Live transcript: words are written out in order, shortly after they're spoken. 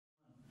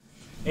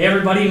Hey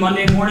everybody,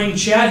 Monday morning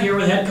chat here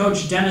with head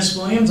coach Dennis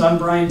Williams. I'm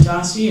Brian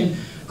Tossi, and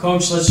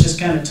coach, let's just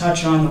kind of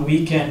touch on the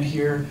weekend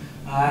here.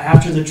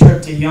 After the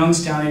trip to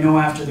Youngstown, I know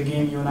after the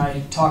game you and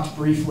I talked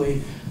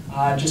briefly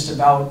just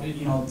about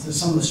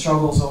some of the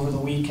struggles over the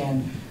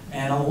weekend,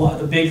 and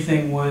the big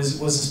thing was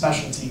the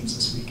special teams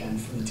this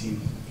weekend for the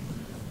team.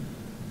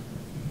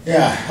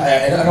 Yeah,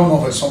 I don't know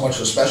if it's so much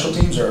the special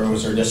teams or it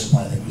was their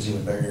discipline. I think was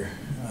even bigger.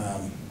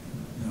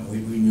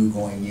 We knew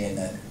going in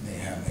that they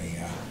have a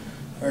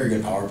very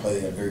good power play.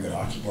 They have very good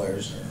hockey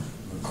players.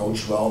 They're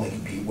coached well. They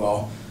compete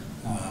well.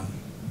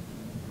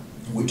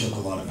 We took a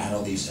lot of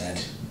penalties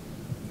that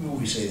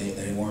we say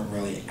they weren't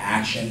really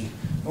action.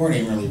 They weren't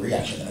even really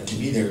reaction. To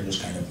me, they were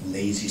just kind of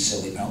lazy,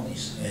 silly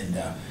penalties. And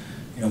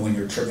when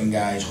you're tripping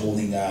guys,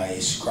 holding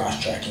guys,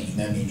 cross-checking,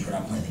 that means we're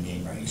not playing the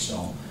game right.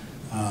 So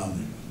as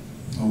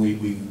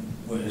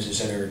I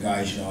said, there were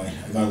guys. I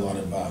got a lot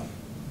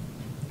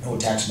of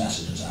text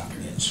messages after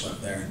getting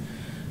swept there.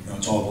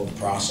 It's all about the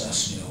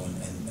process, and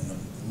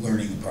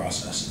learning the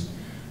process.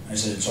 And I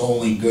said it's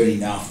only good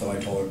enough, though I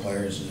told our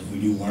players, is if we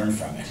do learn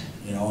from it,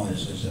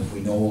 is if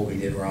we know what we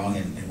did wrong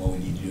and what we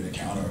need to do to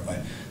counter it. But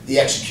the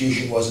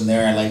execution wasn't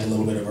there. I liked a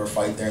little bit of our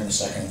fight there in the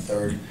second and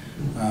third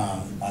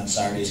on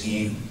Saturday's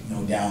game.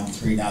 Down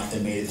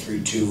 3-0, made it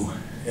 3-2,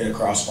 hit a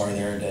crossbar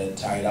there to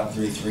tie it up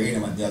 3-3, and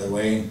it went the other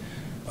way.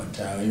 But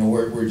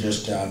we're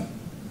just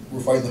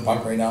we're fighting the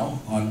puck right now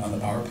on the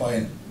power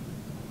play,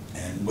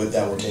 and with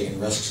that we're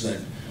taking risks that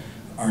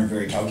aren't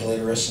very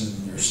calculated risks,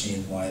 and you're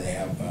seeing why they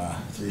have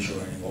 3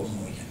 short-handed goals in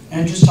the weekend.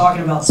 And just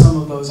talking about some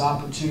of those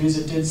opportunities,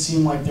 it did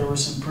seem like there were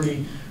some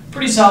pretty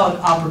solid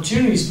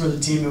opportunities for the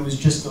team. It was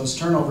just those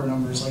turnover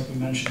numbers, like we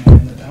mentioned,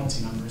 and the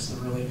penalty numbers that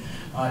really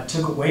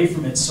took away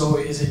from it. So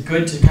is it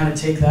good to kind of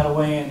take that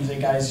away and say,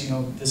 guys,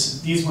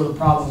 these were the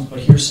problems, but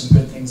here's some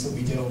good things that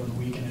we did over the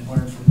weekend and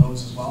learn from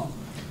those as well?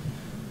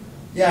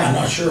 Yeah, I'm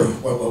not sure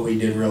what we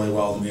did really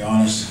well, to be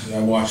honest.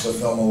 I watched the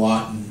film a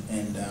lot,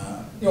 and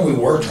we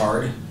worked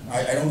hard.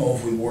 I don't know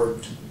if we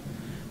worked,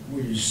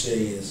 what you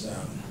say is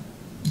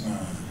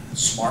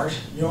smart.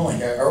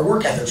 Our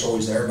work ethic's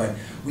always there, but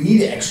we need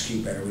to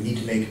execute better. We need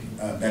to make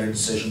better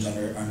decisions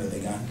under the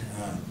gun.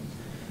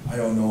 I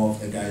don't know if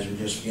the guys are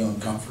just feeling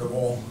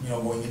comfortable,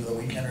 going into the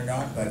weekend or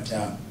not, but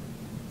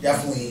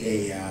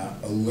definitely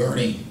a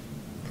learning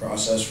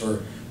process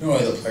for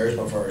not only the players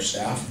but for our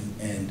staff,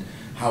 and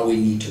how we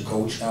need to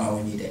coach now, how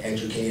we need to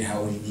educate,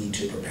 how we need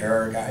to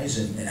prepare our guys,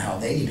 and how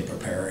they need to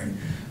prepare. And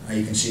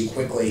you can see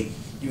quickly,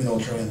 even though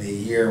it's early in the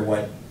year,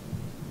 what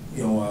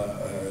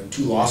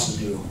 2 losses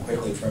do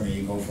quickly from you.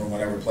 You go from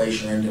whatever place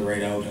you're into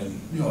right out,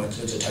 and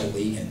it's a tight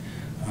league, and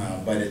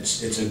but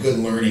it's a good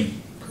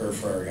learning curve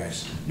for our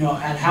guys.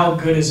 And how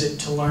good is it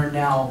to learn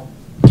now,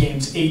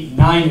 games 8 and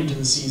 9 into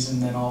the season,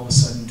 then all of a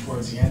sudden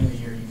towards the end of the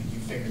year you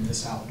figured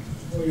this out?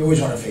 Well, you always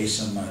want to face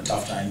some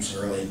tough times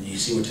early, and you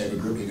see what type of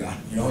group you got.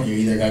 You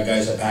either got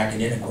guys that pack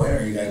it in and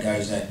quit, or you got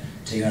guys that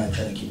take it on and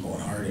try to keep going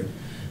hard.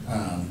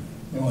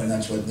 And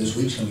that's what this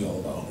week's going to be all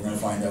about. We're going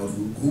to find out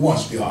who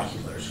wants to be hockey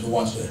players, who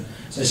wants to.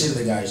 So I say to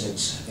the guys,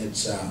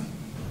 it's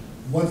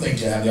one thing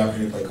to have the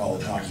opportunity to play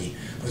college hockey,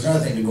 but it's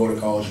another thing to go to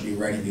college and be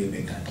ready to be a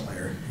big time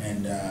player.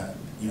 And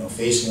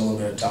facing a little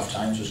bit of tough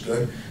times is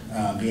good.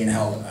 Being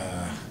held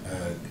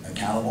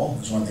accountable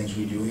is one of the things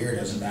we do here. It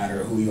doesn't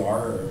matter who you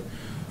are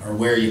or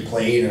where you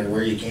played or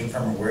where you came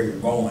from or where you're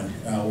going.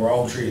 We're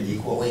all treated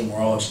equally, and we're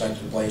all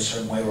expected to play a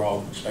certain way. We're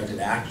all expected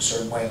to act a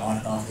certain way on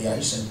and off the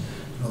ice, and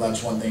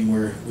that's one thing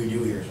we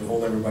do here. Is we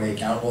hold everybody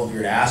accountable. If you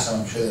were to ask them,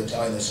 I'm sure they'll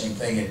tell you the same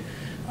thing.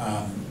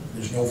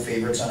 There's no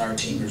favorites on our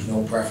team. There's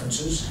no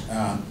preferences.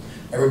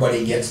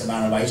 Everybody gets the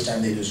amount of ice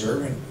time they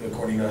deserve,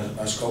 according to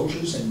us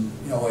coaches. And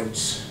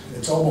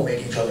it's all about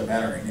making each other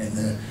better. And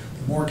the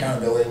more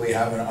accountability we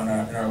have in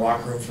our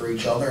locker room for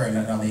each other and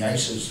on the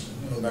ice is,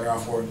 the better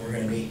off we're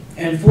going to be.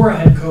 And for a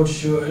head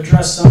coach to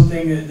address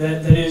something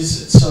that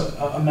is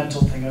a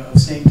mental thing of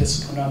staying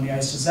disciplined on the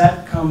ice, does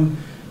that come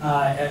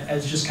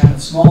as just kind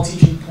of small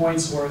teaching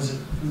points, or is it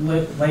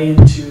lay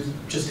into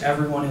just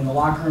everyone in the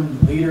locker room,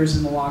 the leaders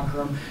in the locker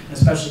room, and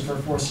especially for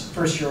a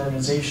first-year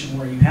organization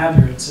where you have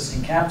your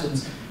assistant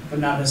captains, but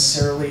not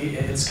necessarily,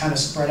 it's kind of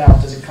spread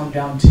out? Does it come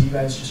down to you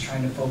guys just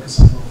trying to focus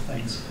on little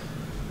things?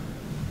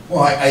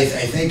 Well, I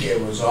think it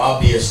was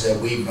obvious that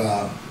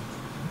I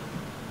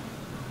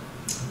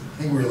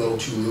think we were a little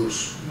too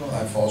loose.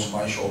 That falls on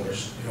my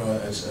shoulders,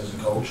 as a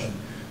coach, and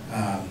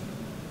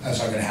that's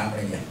not going to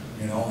happen again.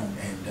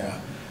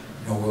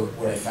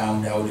 What I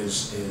found out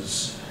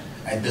is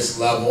at this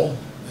level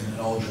in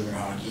all junior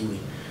hockey,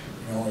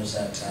 is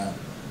that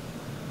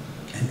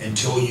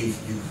until you've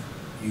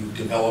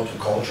developed a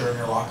culture in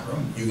your locker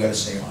room, you got to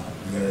stay on it.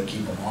 You got to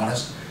keep them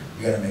honest.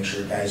 You got to make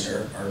sure guys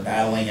are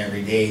battling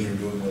every day. They're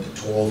doing what they're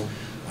told.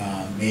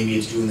 Maybe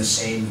it's doing the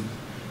same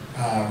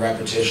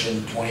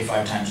repetition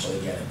 25 times till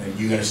they get it, but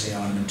you got to stay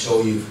on them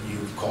until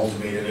you've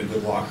cultivated a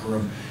good locker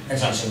room.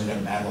 That's not saying we've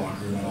got a bad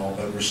locker room at all,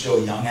 but we're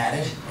still young at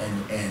it,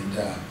 and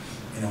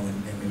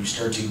when you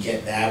start to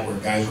get that, where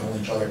guys hold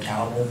each other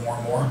accountable more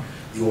and more,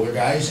 the older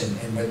guys,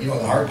 but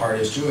the hard part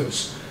is too,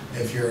 it's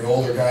if you're an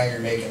older guy and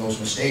you're making those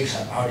mistakes,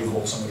 how do you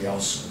hold somebody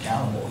else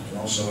accountable? You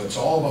know, so it's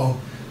all about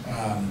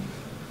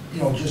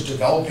you know, just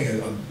developing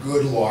a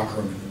good locker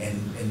room,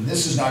 and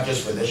this is not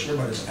just for this year,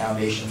 but it's a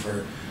foundation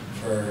for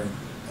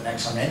the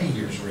next how many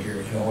years we're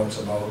here. You know, it's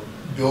about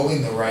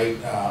building the right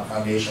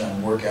foundation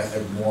on work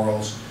ethic,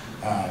 morals,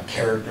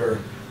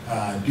 character,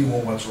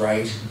 doing what's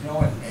right. You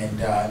know, and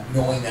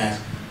knowing that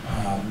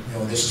you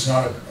know, this is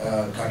not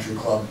a country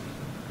club,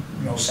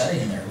 you know,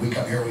 setting in there. We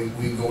come here,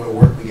 we go to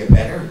work, we get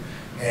better,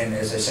 and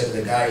as I said to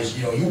the guys,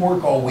 you know, you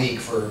work all week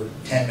for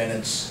 10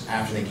 minutes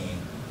after the game.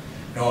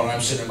 You know, and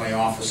I'm sitting in my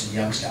office in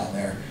Youngstown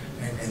there,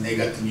 and they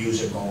got the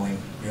music going,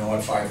 you know,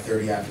 at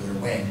 5:30 after their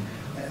win.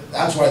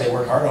 That's why they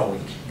work hard all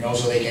week, you know,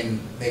 so they can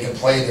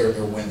play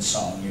their win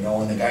song, you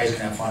know, and the guys can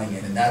have fun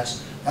again, and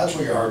that's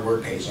where your hard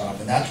work pays off,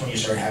 and that's when you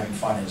start having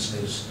fun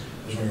is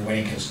when you're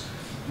winning, because,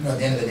 you know, at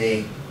the end of the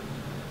day,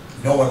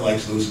 no one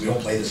likes losing. We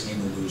don't play this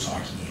game to lose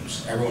hockey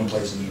games. Everyone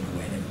plays the game to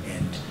win,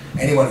 and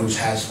anyone who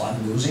has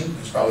fun losing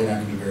is probably not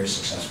going to be very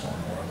successful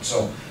in the world.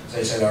 So, as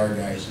I said, our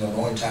guys, you know,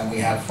 the only time we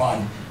have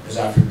fun is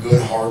after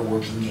good,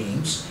 hard-working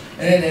games.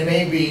 And it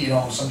may be, you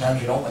know,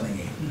 sometimes you don't win the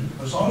game.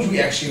 But as long as we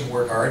execute and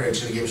work hard, it's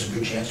going to give us a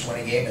good chance to win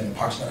a game, and the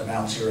puck's going to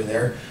bounce here or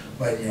there.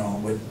 But, you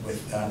know,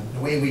 with the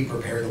way we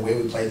prepare, the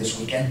way we play this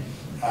weekend,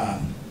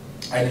 I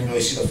didn't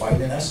really see the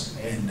fight in us.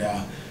 And,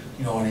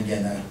 you know, and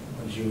again,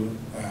 as you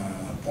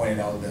pointed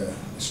out, the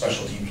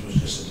special teams was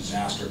just a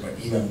disaster. But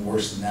even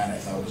worse than that, I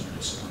thought was our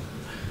discipline.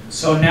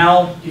 So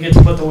now you get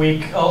to put the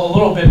week a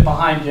little bit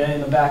behind you,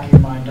 in the back of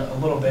your mind a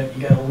little bit.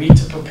 You got a week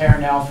to prepare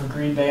now for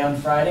Green Bay on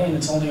Friday, and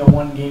it's only a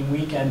one-game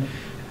weekend.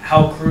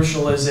 How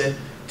crucial is it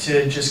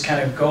to just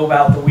kind of go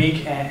about the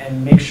week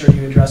and make sure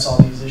you address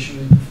all these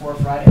issues before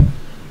Friday?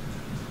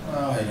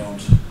 Well, I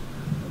don't.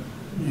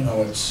 You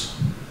know, it's.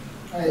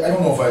 I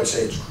don't know if I'd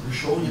say it's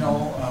crucial. You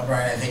know,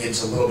 Brian. I think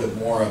it's a little bit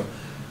more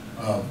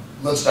of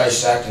let's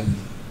dissect and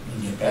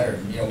get better.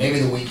 You know, maybe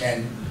the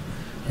weekend,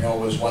 you know,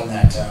 was one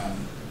that.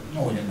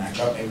 No, we didn't match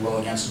up maybe well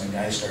against them, and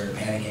guys started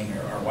panicking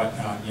or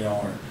whatnot, you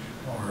know,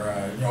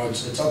 or you know,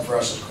 it's up for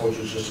us as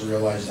coaches just to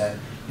realize that,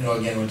 you know,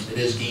 again, it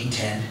is game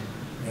 10.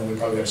 You know, we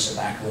probably got to sit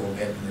back a little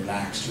bit and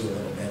relax too a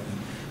little bit,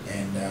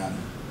 and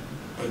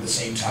but at the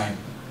same time,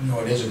 you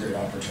know, it is a great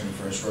opportunity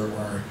for us.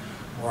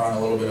 We're on a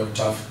little bit of a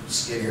tough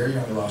skid here. You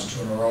know, we lost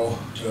 2 in a row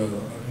to you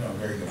know, a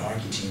very good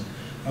hockey team.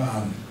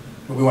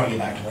 But we want to get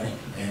back to winning,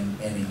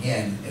 and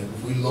again,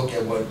 if we look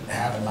at what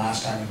happened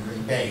last time in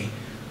Green Bay,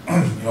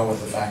 you know,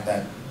 with the fact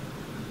that,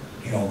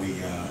 you know,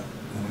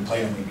 when we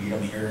played them, we beat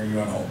them here. You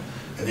know,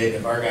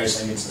 if our guys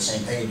think it's the same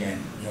thing again,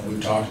 you know,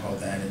 we've talked about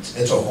that.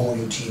 It's a whole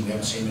new team. We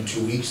haven't seen them in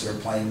 2 weeks. They're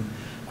playing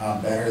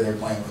better. They're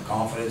playing with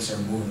confidence. They're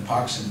moving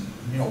pucks, and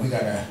you know, we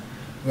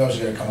always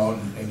got to come out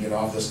and get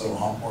off this little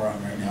hump we're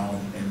on right now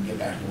and get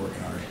back to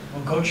working hard.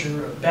 Well, Coach,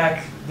 you're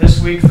back this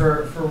week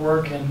for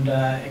work and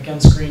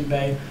against Green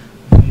Bay.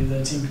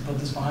 The team can put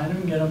this behind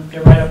them and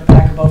get right up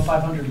back above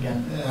 500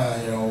 again.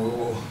 Yeah, you know,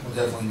 we'll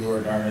definitely do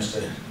our darnest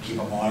to keep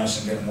them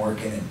honest and get them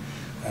working. And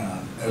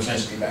it was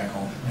nice to be back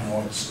home. You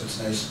know, it's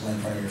nice to play in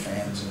front of your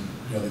fans, and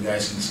you know, the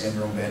guys can stay in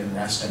their own bed and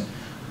rest.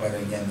 But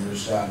again,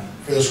 there's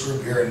for this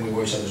group here, and we've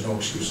always said there's no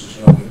excuses.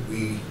 You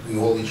know, we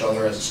hold each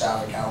other as a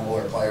staff accountable,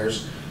 our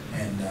players,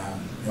 and you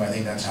know, I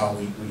think that's how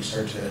we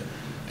start to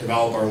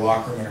develop our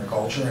locker room and our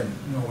culture. And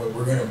you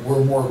know,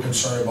 we're more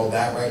concerned about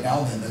that right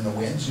now than the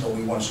wins. You know,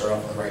 we want to start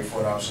off on the right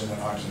foot, obviously, win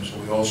hockey games,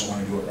 but we also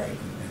want to do it right.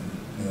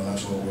 And you know,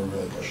 that's what we're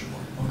really pushing for.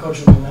 Well,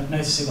 Coach, it'll be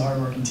nice to see the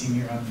hardworking team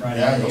here on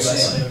Friday at the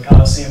US Cellular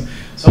Coliseum.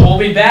 So we'll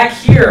be back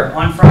here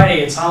on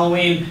Friday. It's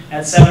Halloween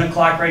at 7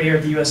 o'clock right here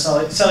at the US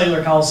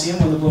Cellular Coliseum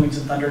when the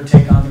Bloomington Thunder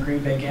take on the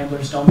Green Bay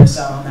Gamblers. Don't miss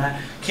out on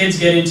that. Kids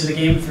get into the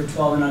game if you're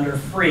 12 and under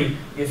free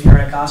if you're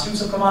in a costume.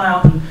 So come on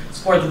out and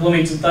support the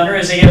Bloomington Thunder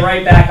as they get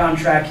right back on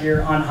track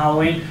here on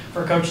Halloween.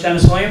 For Coach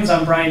Dennis Williams,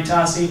 I'm Brian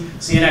Tossi.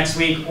 See you next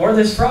week or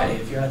this Friday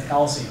if you're at the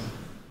Coliseum.